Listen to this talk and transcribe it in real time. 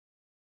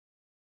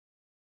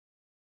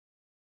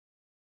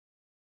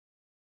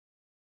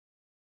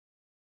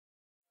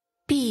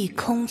一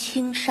空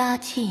轻纱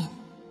尽，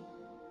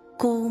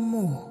孤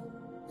木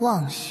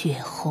望雪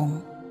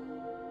红。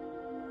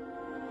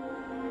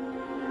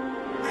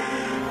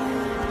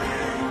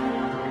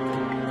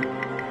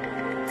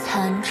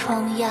残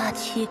窗压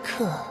栖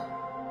客，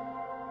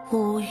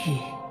屋宇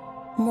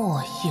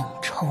莫影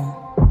冲。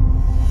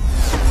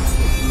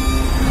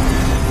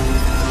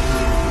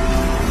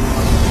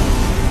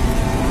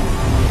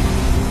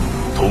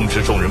通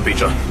知众人备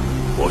战，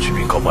我去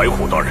禀告白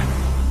虎大人。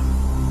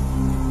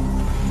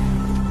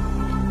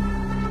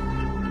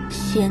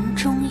弦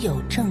中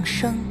有正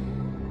声，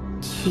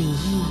曲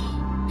意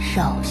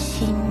扰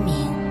心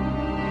明。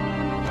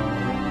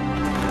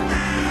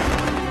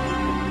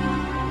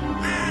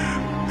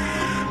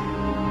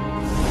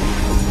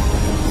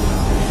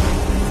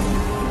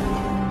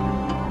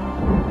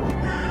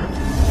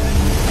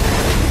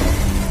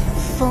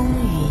风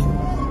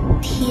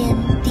云天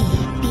地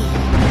变，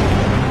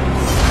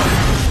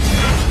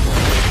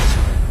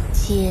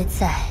皆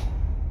在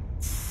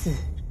此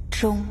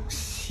中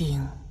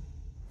行。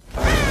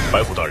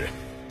白虎大人，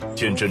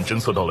剑阵侦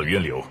测到了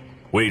渊流，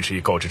位置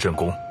已告知镇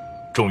公，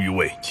众御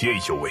卫皆已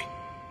就位。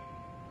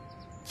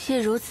既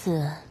如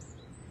此，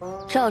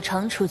照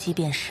常出击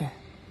便是，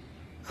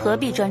何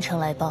必专程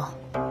来报？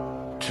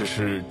只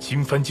是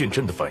金帆剑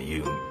阵的反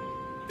应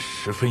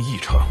十分异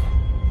常。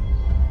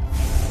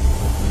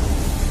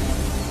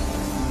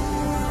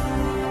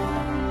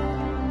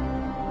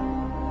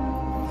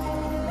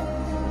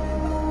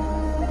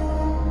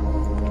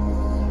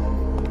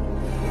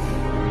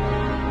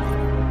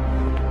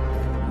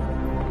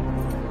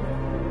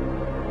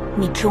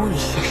你终于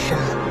现身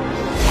了。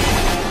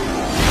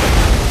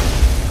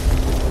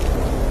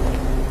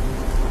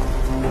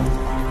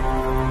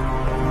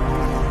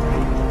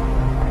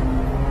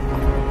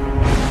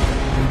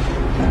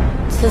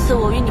此次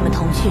我与你们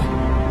同去，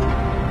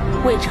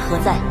位置何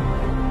在？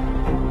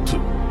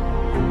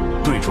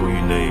对州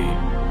域内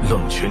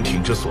冷泉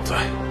亭之所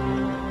在。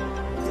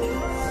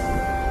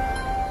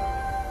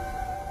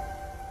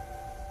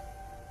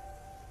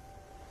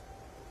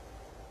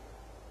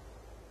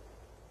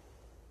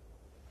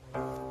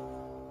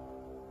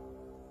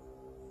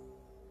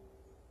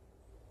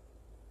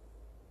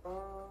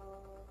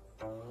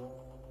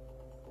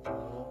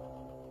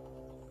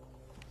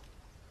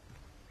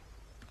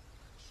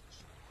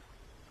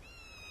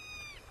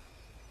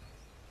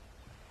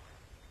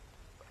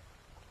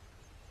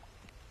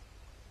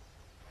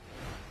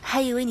还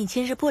以为你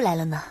今日不来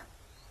了呢。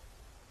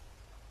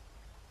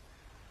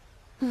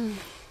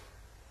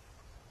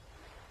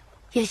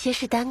有些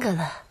事耽搁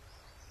了。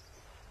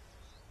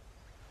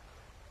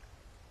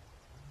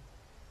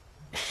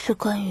是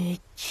关于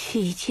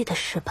去遗迹的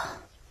事吧？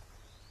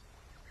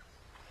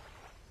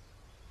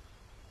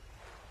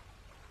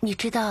你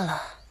知道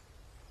了，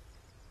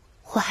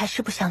我还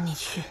是不想你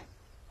去，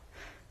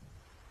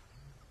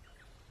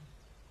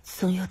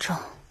总有种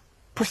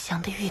不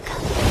祥的预感。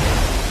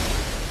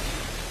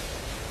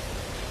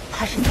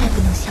怕是再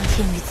不能相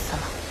见于此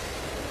了。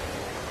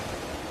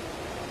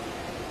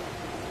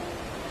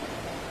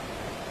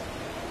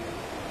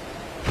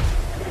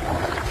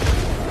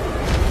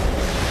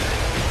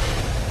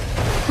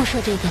不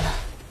说这个了，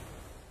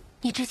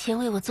你之前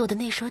为我做的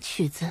那首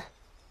曲子，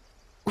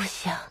我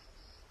想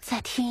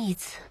再听一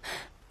次。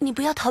你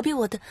不要逃避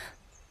我的，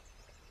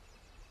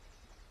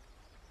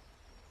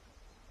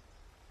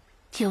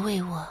就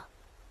为我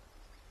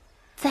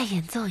再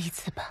演奏一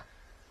次吧。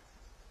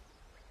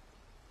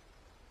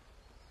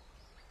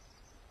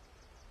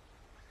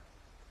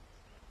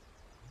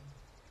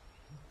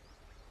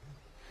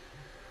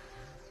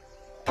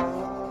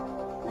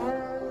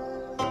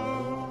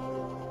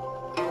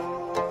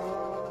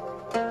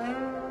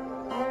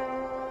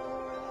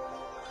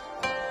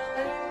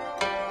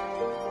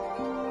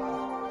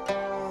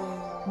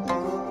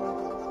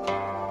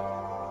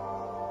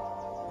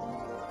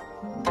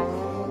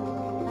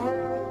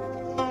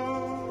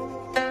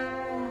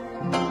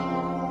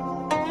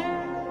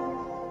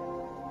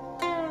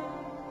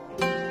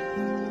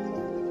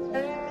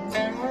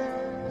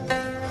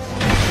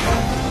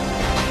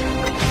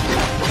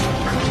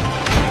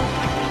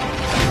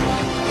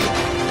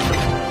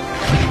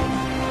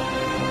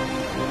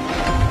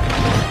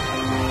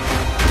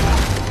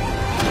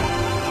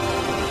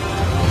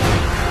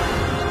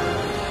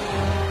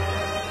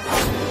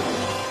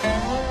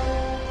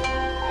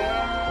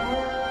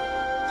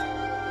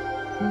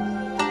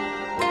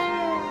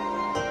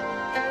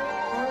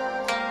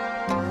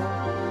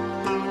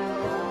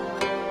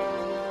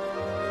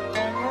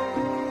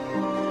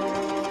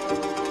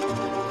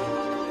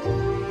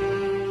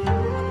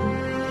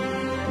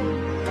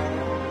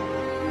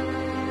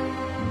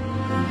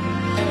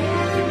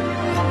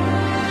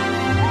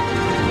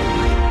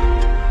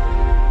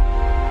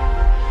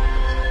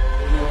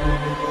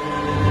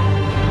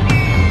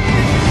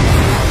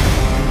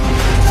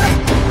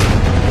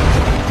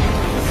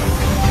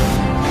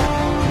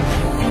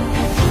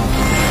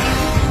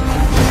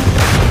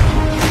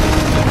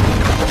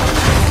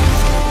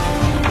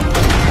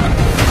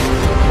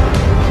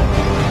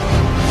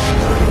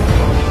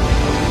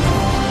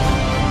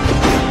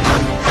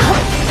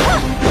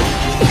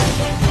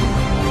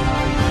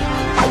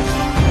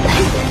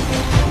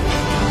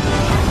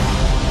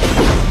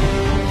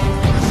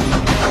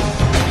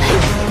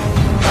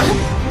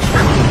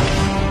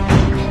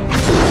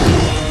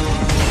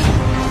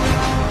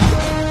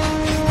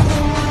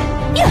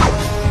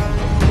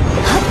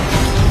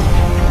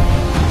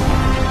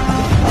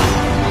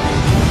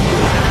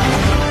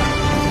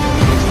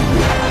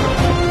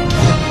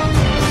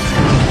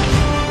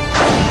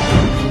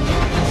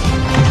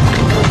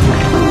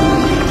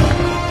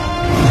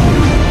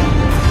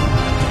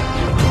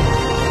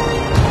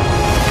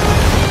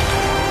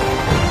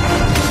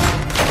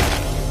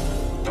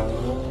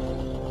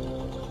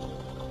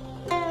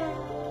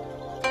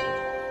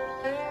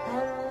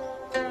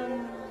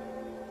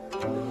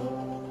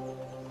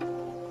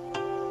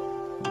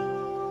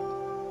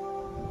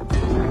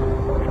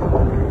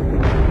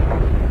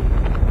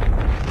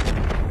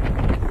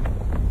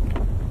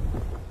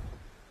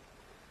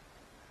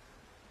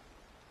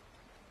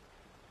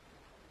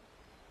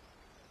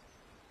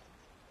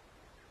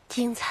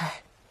精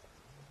彩，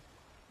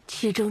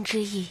曲中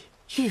之意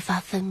愈发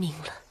分明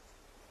了。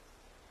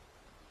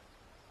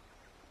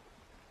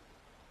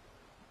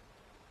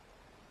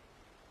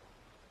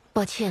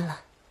抱歉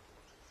了，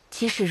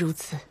即使如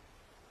此，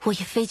我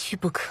也非去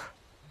不可。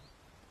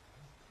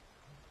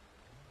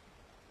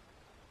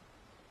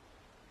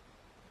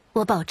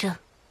我保证，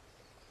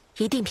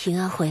一定平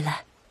安回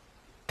来。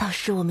到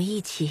时我们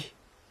一起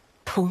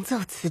同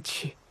奏此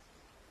曲。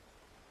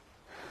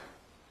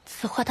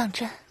此话当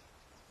真？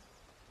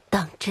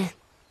当真。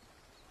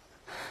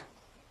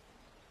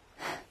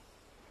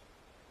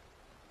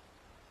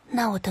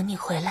那我等你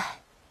回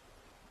来，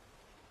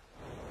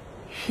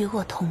与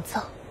我同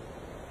奏。